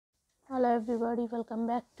everybody, welcome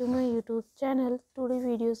back to my YouTube channel. Today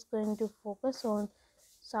video is going to focus on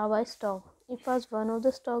SAVA stock. It was one of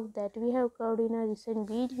the stock that we have covered in a recent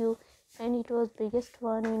video and it was biggest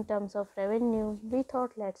one in terms of revenue. We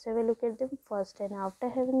thought let's have a look at them first, and after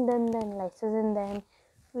having done the analysis and then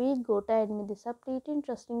we go to admit this update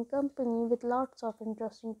interesting company with lots of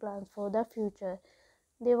interesting plans for the future.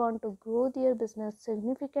 They want to grow their business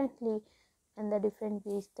significantly and the different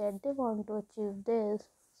ways that they want to achieve this.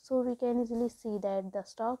 So we can easily see that the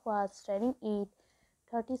stock was trading at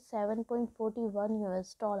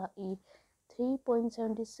 $37.41 each,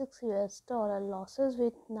 3.76 US dollar losses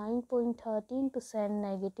with 9.13%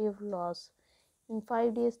 negative loss. In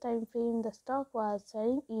 5 days time frame, the stock was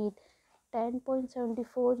trading at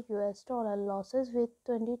 $10.74 US dollar losses with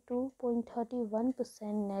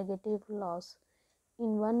 22.31% negative loss.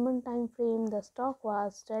 In 1 month time frame, the stock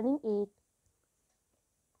was trading at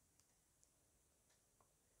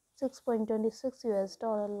 $6.26 US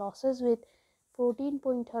dollar losses with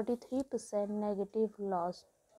 14.33% negative loss.